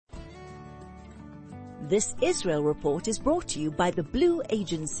This Israel report is brought to you by the Blue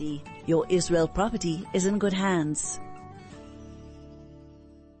Agency. Your Israel property is in good hands.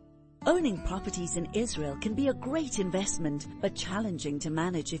 Owning properties in Israel can be a great investment, but challenging to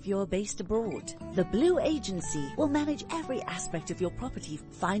manage if you're based abroad. The Blue Agency will manage every aspect of your property,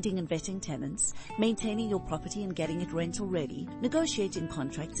 finding and vetting tenants, maintaining your property and getting it rental ready, negotiating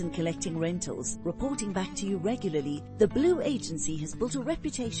contracts and collecting rentals, reporting back to you regularly. The Blue Agency has built a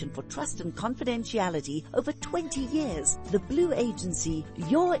reputation for trust and confidentiality over 20 years. The Blue Agency,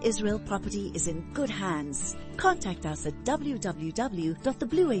 your Israel property is in good hands. Contact us at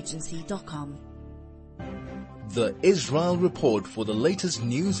www.theblueagency.com. The Israel Report for the latest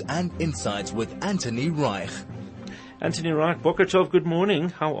news and insights with Anthony Reich. Anthony Reich, Boker Tov, good morning.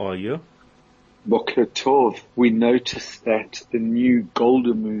 How are you? Boker Tov. We noticed that the new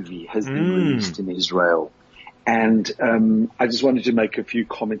Golda movie has been released in Israel. And I just wanted to make a few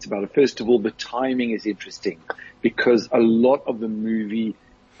comments about it. First of all, the timing is interesting because a lot of the movie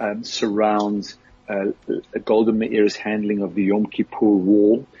surrounds Golda Meir's handling of the Yom Kippur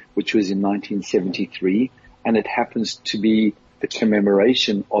War, which was in 1973, and it happens to be the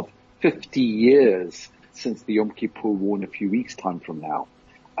commemoration of 50 years since the Yom Kippur War in a few weeks' time from now.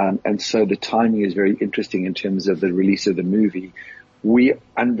 And so the timing is very interesting in terms of the release of the movie. We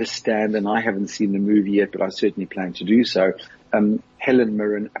understand, and I haven't seen the movie yet, but I certainly plan to do so, Helen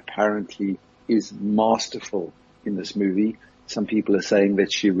Mirren apparently is masterful in this movie. Some people are saying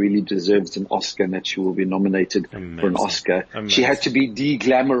that she really deserves an Oscar and that she will be nominated for an Oscar. Amazing. She had to be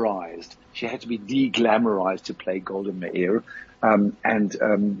de-glamorized. She had to be de-glamorized to play Golda Meir.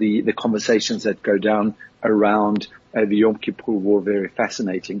 The conversations that go down around the Yom Kippur War are very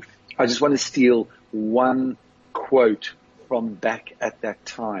fascinating. I just want to steal one quote from back at that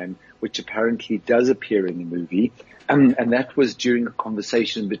time, which apparently does appear in the movie. And that was during a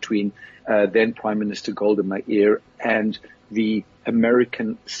conversation between then Prime Minister Golda Meir and the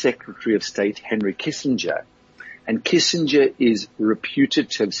American Secretary of State, Henry Kissinger. And Kissinger is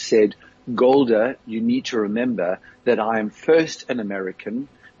reputed to have said, Golda, you need to remember that I am first an American,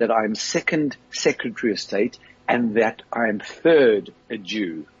 that I am second Secretary of State, and that I am third a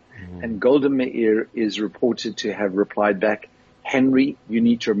Jew. And Golda Meir is reported to have replied back, Henry, you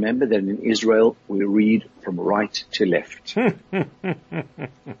need to remember that in Israel we read from right to left.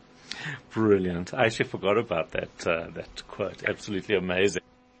 Brilliant. I actually forgot about that quote. Absolutely amazing.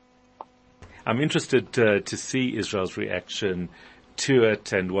 I'm interested to see Israel's reaction to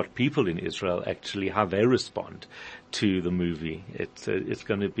it and what people in Israel actually, how they respond to the movie. It's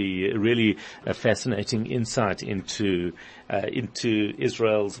going to be really a fascinating insight into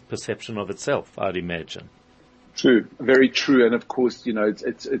Israel's perception of itself, I'd imagine. True. Very true. And of course,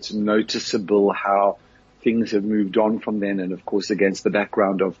 it's noticeable how things have moved on from then, and of course against the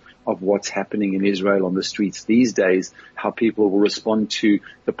background of what's happening in Israel on the streets these days, how people will respond to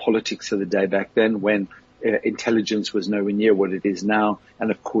the politics of the day back then when intelligence was nowhere near what it is now.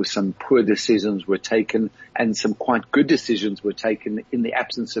 And of course some poor decisions were taken and some quite good decisions were taken in the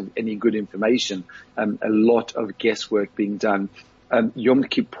absence of any good information. A lot of guesswork being done. The Yom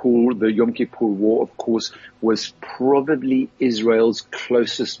Kippur War, of course, was probably Israel's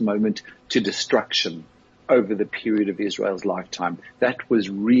closest moment to destruction over the period of Israel's lifetime. That was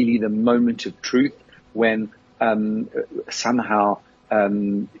really the moment of truth when somehow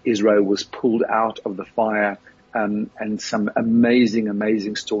Israel was pulled out of the fire, and some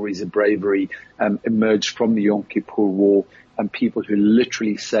amazing stories of bravery emerged from the Yom Kippur War, and people who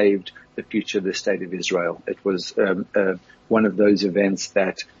literally saved the future of the state of Israel. It was one of those events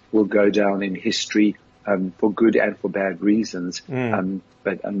that will go down in history for good and for bad reasons,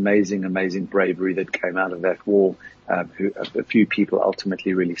 but amazing bravery that came out of that war. A few people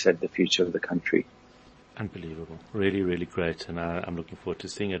ultimately really saved the future of the country. Unbelievable. Really, really great. And I'm looking forward to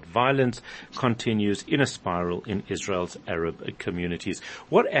seeing it. Violence continues in a spiral in Israel's Arab communities.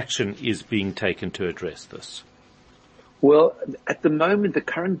 What action is being taken to address this? Well, at the moment, the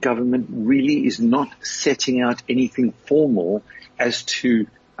current government really is not setting out anything formal as to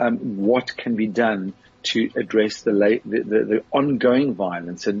what can be done to address the ongoing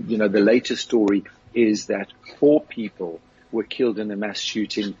violence. And, the latest story is that 4 people were killed in a mass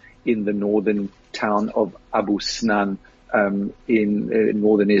shooting in the northern town of Abu Snan in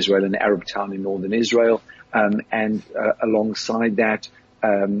northern Israel, an Arab town in northern Israel. And alongside that,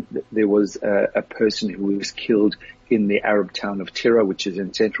 there was a person who was killed in the Arab town of Tira, which is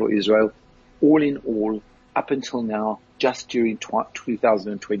in central Israel. All in all, up until now, just during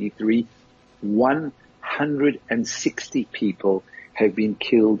 2023, 160 people have been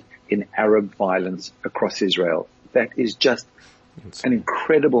killed in Arab violence across Israel. That is just an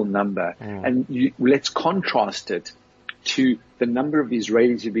incredible number. And let's contrast it to the number of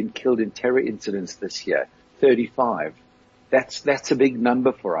Israelis who've been killed in terror incidents this year, 35. That's a big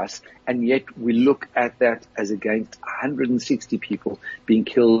number for us. And yet we look at that as against 160 people being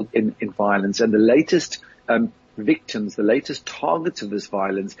killed in violence. And the latest victims, the latest targets of this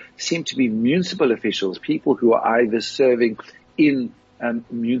violence seem to be municipal officials, people who are either serving in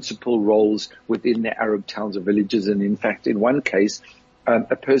municipal roles within the Arab towns or villages. And in fact, in one case,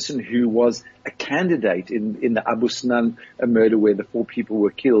 a person who was a candidate in the Abu Snan murder where the 4 people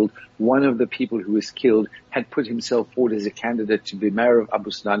were killed, one of the people who was killed had put himself forward as a candidate to be mayor of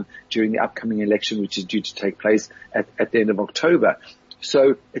Abu Snan during the upcoming election, which is due to take place at the end of October.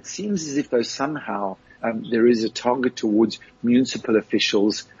 So it seems as if though somehow there is a target towards municipal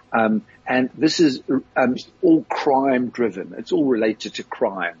officials, and this is all crime driven. It's all related to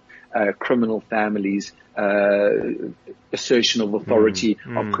crime, criminal families, assertion of authority,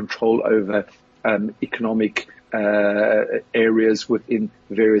 of control over economic areas within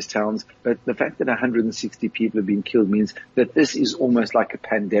various towns. But the fact that 160 people have been killed means that this is almost like a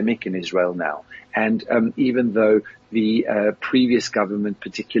pandemic in Israel now. And even though the previous government,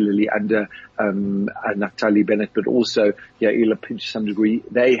 particularly under Naftali Bennett, but also Yair Lapid to some degree,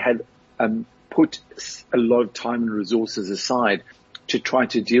 they had put a lot of time and resources aside to try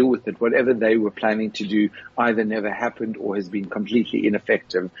to deal with it. Whatever they were planning to do either never happened or has been completely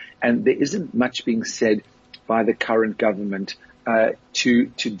ineffective. And there isn't much being said by the current government to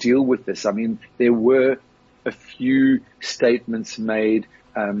deal with this. I mean, there were a few statements made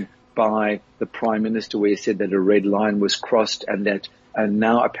by the Prime Minister where he said that a red line was crossed and that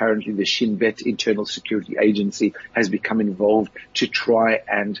now apparently the Shin Bet Internal Security Agency has become involved to try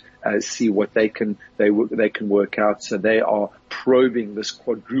and see what they can work out. So they are probing this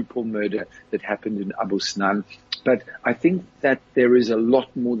quadruple murder that happened in Abu Snan. But I think that there is a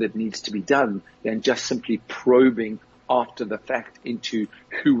lot more that needs to be done than just simply probing after the fact into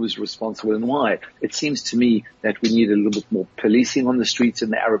who was responsible and why. It seems to me that we need a little bit more policing on the streets in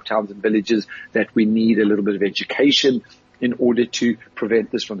the Arab towns and villages, that we need a little bit of education in order to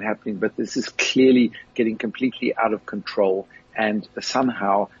prevent this from happening. But this is clearly getting completely out of control, and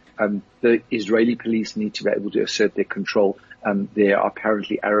somehow the Israeli police need to be able to assert their control. There are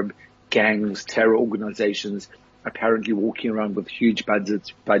apparently Arab gangs, terror organizations, apparently walking around with huge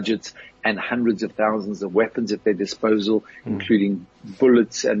budgets and hundreds of thousands of weapons at their disposal, including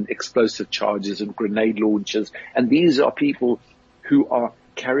bullets and explosive charges and grenade launchers. And these are people who are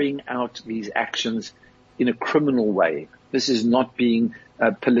carrying out these actions in a criminal way. This is not being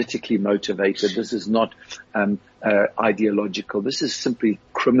politically motivated. This is not ideological. This is simply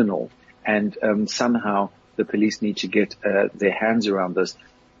criminal. And somehow the police need to get their hands around this,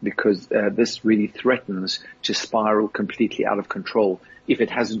 because this really threatens to spiral completely out of control, if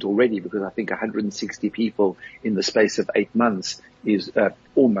it hasn't already, because I think 160 people in the space of 8 months is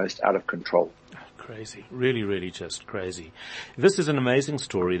almost out of control. Crazy. Really, really just crazy. This is an amazing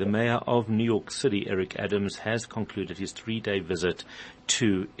story. The mayor of New York City, Eric Adams, has concluded his 3-day visit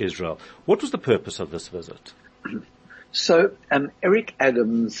to Israel. What was the purpose of this visit? So, Eric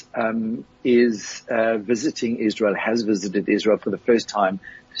Adams is visiting Israel, has visited Israel for the first time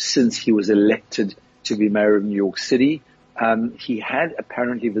since he was elected to be mayor of New York City. He had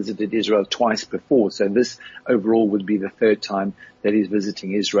apparently visited Israel twice before, so this overall would be the 3rd time that he's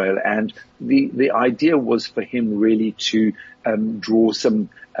visiting Israel. And the idea was for him really to draw some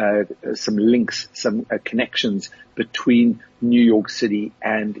links, some connections between New York City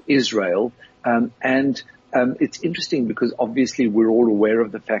and Israel. It's interesting because obviously we're all aware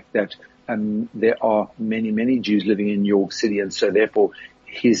of the fact that there are many, many Jews living in New York City, and so therefore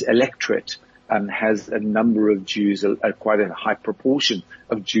his electorate has a number of Jews, quite a high proportion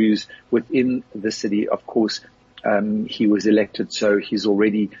of Jews within the city. Of course, he was elected, so he's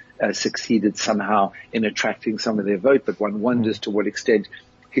already succeeded somehow in attracting some of their vote, but one wonders to what extent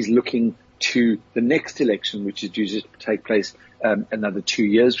he's looking to the next election, which is due to take place another 2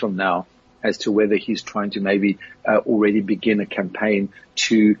 years from now, as to whether he's trying to maybe already begin a campaign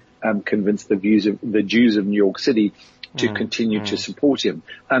to convince the Jews of New York City to continue to support him.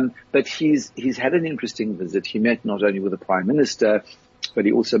 But he's had an interesting visit. He met not only with the Prime Minister, but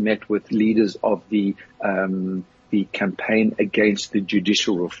he also met with leaders of the campaign against the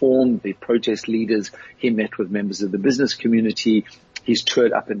judicial reform, the protest leaders. He met with members of the business community. He's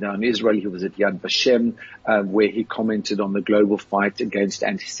toured up and down Israel. He was at Yad Vashem, where he commented on the global fight against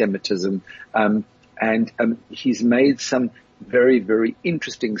anti-Semitism. And he's made some very, very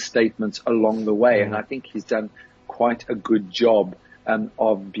interesting statements along the way. And I think he's done quite a good job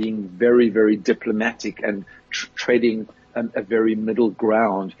of being very, very diplomatic and treading a very middle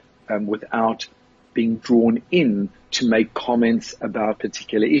ground without being drawn in to make comments about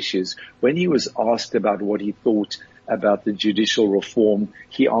particular issues. When he was asked about what he thought about the judicial reform,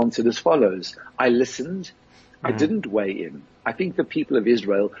 he answered as follows: I listened, I didn't weigh in. I think the people of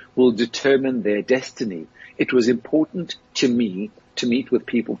Israel will determine their destiny. It was important to me to meet with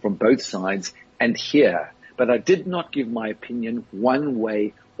people from both sides and hear, but I did not give my opinion one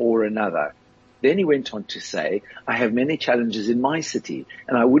way or another. Then he went on to say, I have many challenges in my city,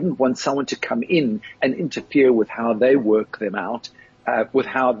 and I wouldn't want someone to come in and interfere with how they work them out,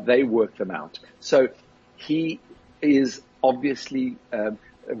 So he is obviously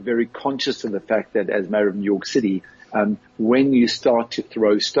very conscious of the fact that as mayor of New York City, when you start to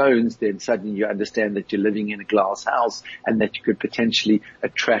throw stones, then suddenly you understand that you're living in a glass house and that you could potentially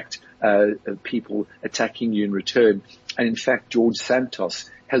attract people attacking you in return. And in fact, George Santos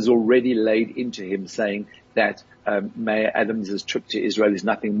has already laid into him saying that Mayor Adams' trip to Israel is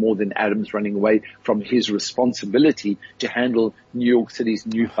nothing more than Adams running away from his responsibility to handle New York City's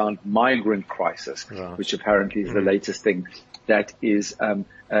newfound migrant crisis, which apparently is the latest thing that they're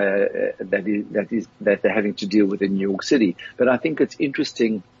having to deal with in New York City. But I think it's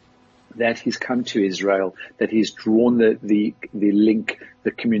interesting that he's come to Israel, that he's drawn the link,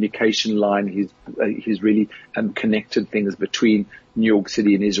 the communication line. He's really connected things between New York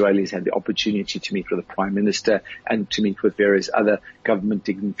City and Israel. He's had the opportunity to meet with the Prime Minister and to meet with various other government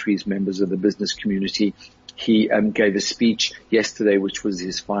dignitaries, members of the business community. He gave a speech yesterday, which was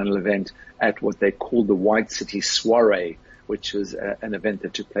his final event at what they call the White City Soiree, which was an event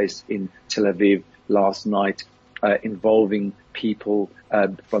that took place in Tel Aviv last night, involving people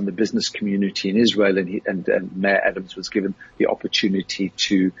from the business community in Israel, and Mayor Adams was given the opportunity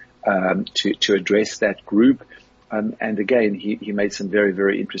to address that group. And again, he made some very,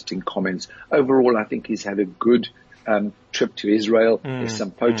 very interesting comments. Overall, I think he's had a good trip to Israel. There's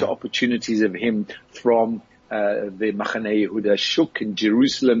some photo opportunities of him from the Machane Yehuda Shuk in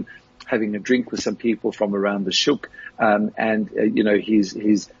Jerusalem, having a drink with some people from around the Shuk.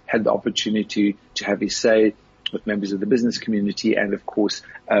 He's had the opportunity to have his say with members of the business community and, of course,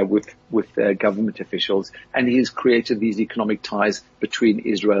 with government officials. And he's created these economic ties between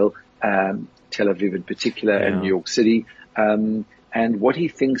Israel, Tel Aviv in particular, and New York City. And what he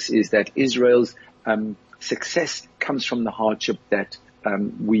thinks is that Israel's success comes from the hardship that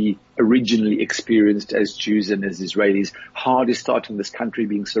we originally experienced as Jews and as Israelis. Hard is starting this country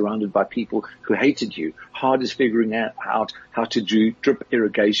being surrounded by people who hated you. Hard is figuring out how to do drip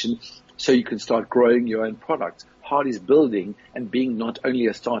irrigation so you can start growing your own products. Hard is building and being not only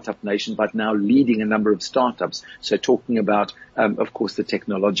a startup nation, but now leading a number of startups. So talking about, of course, the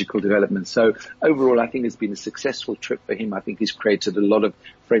technological development. So overall, I think it's been a successful trip for him. I think he's created a lot of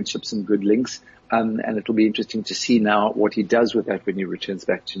friendships and good links. And it'll be interesting to see now what he does with that when he returns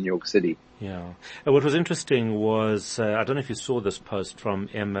back to New York City. Yeah. What was interesting was, I don't know if you saw this post from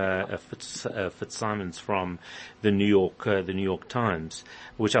Emma Fitzsimons from the New York Times,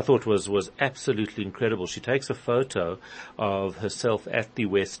 which I thought was absolutely incredible. She takes a photo of herself at the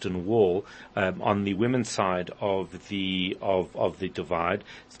Western Wall, on the women's side of the divide,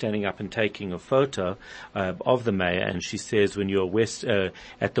 standing up and taking a photo, of the mayor. And she says, when you're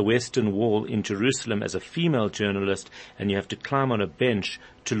at the Western Wall in Jerusalem as a female journalist, and you have to climb on a bench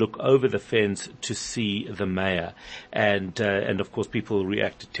to look over the fence to see the mayor. And of course people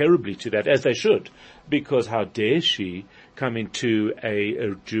reacted terribly to that, as they should, because how dare she come into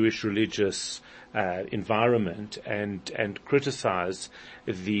a Jewish religious environment and criticize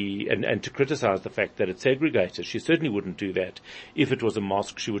to criticize the fact that it's segregated. She certainly wouldn't do that. If it was a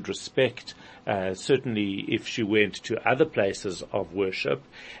mosque, she would respect, certainly if she went to other places of worship,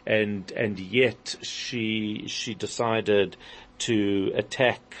 and yet she decided to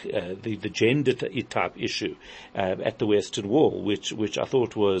attack the gender type issue at the Western Wall, which I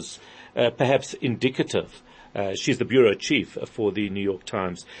thought was perhaps indicative. She's the bureau chief for the New York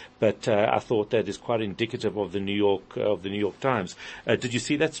Times, but I thought that is quite indicative of the New York Times. Did you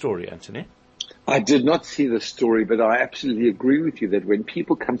see that story, Anthony? I did not see the story, but I absolutely agree with you that when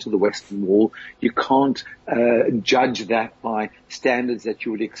people come to the Western Wall, you can't judge that by standards that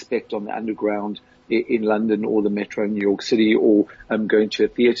you would expect on the underground in London or the Metro in New York City, or going to a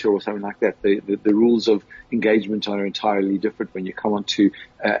theatre or something like that. The rules of engagement are entirely different when you come onto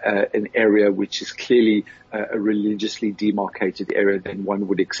an area which is clearly a religiously demarcated area. Then one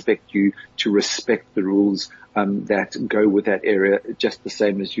would expect you to respect the rules that go with that area, just the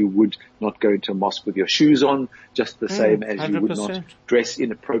same as you would not go into a mosque with your shoes on, just the same as 100%. You would not dress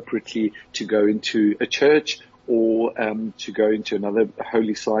inappropriately to go into a church or to go into another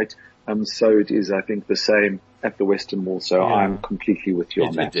holy site. So it is, I think, the same at the Western Wall. So I'm completely with you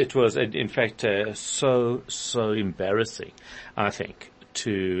on that. It was, in fact, so embarrassing, I think,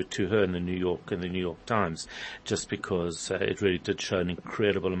 to her in the New York Times, just because it really did show an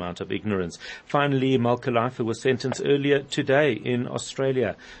incredible amount of ignorance. Finally, Malka Leifer was sentenced earlier today in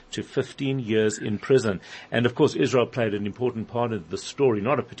Australia to 15 years in prison. And of course, Israel played an important part of the story,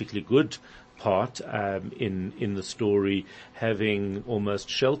 not a particularly good part in the story, having almost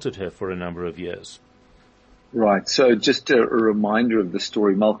sheltered her for a number of years. Right. So just a reminder of the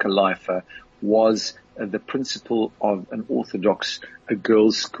story. Malka Leifer was the principal of an Orthodox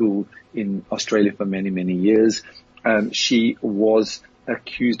girls' school in Australia for many, many years. She was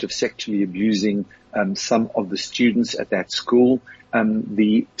accused of sexually abusing some of the students at that school.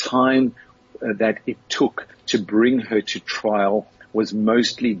 The time that it took to bring her to trial was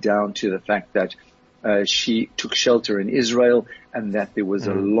mostly down to the fact that she took shelter in Israel and that there was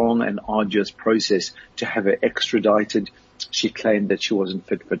a long and arduous process to have her extradited. She claimed that she wasn't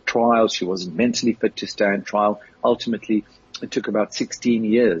fit for trial. She wasn't mentally fit to stand trial. Ultimately, it took about 16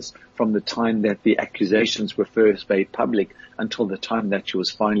 years from the time that the accusations were first made public until the time that she was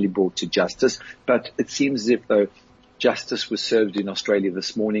finally brought to justice. But it seems as if though justice was served in Australia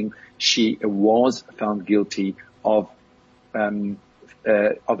this morning. She was found guilty of 18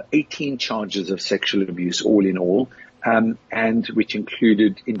 charges of sexual abuse, all in all, and which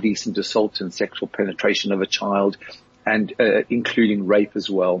included indecent assault and sexual penetration of a child, and including rape as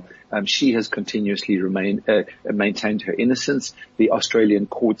well. She has continuously maintained her innocence. The Australian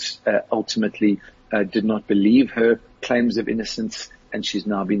courts ultimately did not believe her claims of innocence, and she's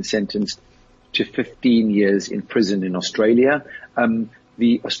now been sentenced to 15 years in prison in Australia.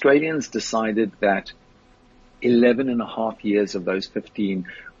 The Australians decided that 11 and a half years of those 15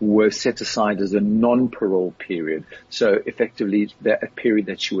 were set aside as a non-parole period. So effectively a period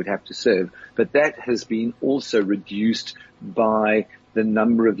that she would have to serve. But that has been also reduced by the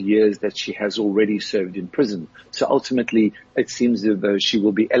number of years that she has already served in prison. So ultimately it seems as though she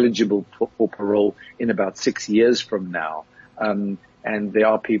will be eligible for parole in about 6 years from now. And there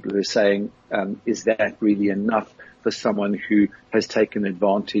are people who are saying, is that really enough for someone who has taken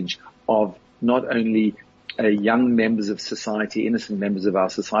advantage of not only young members of society, innocent members of our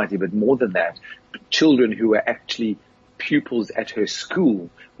society, but more than that, children who are actually pupils at her school,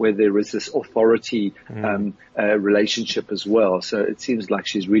 where there is this authority relationship as well. So it seems like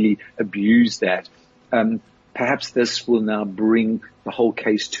she's really abused that. Perhaps this will now bring the whole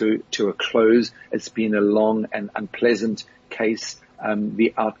case to a close. It's been a long and unpleasant case.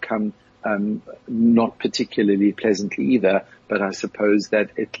 The outcome not particularly pleasantly either, but I suppose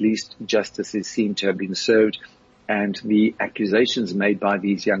that at least justice is seen to have been served, and the accusations made by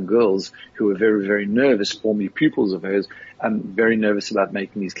these young girls who were very, very nervous, formerly pupils of hers, very nervous about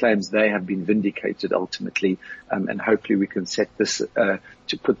making these claims, they have been vindicated ultimately, and hopefully we can set this,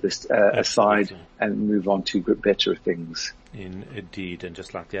 to put this aside and move on to better things. Indeed, and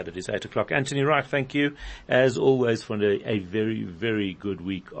just like that, it is 8 o'clock. Anthony Reich, thank you, as always, for a very, very good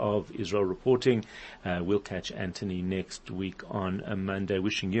week of Israel reporting. We'll catch Anthony next week on a Monday.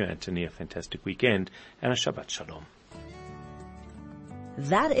 Wishing you, Anthony, a fantastic weekend and a Shabbat Shalom.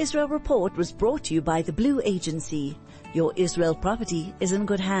 That Israel Report was brought to you by the Blue Agency. Your Israel property is in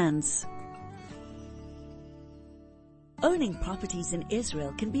good hands. Owning properties in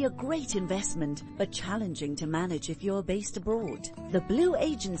Israel can be a great investment, but challenging to manage if you're based abroad. The Blue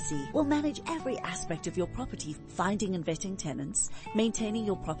Agency will manage every aspect of your property, finding and vetting tenants, maintaining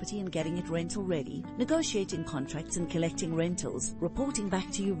your property and getting it rental ready, negotiating contracts and collecting rentals, reporting back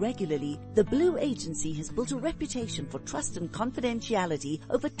to you regularly. The Blue Agency has built a reputation for trust and confidentiality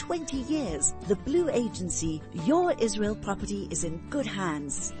over 20 years. The Blue Agency, your Israel property is in good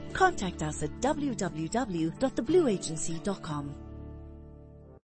hands. Contact us at www.theblueagency.com.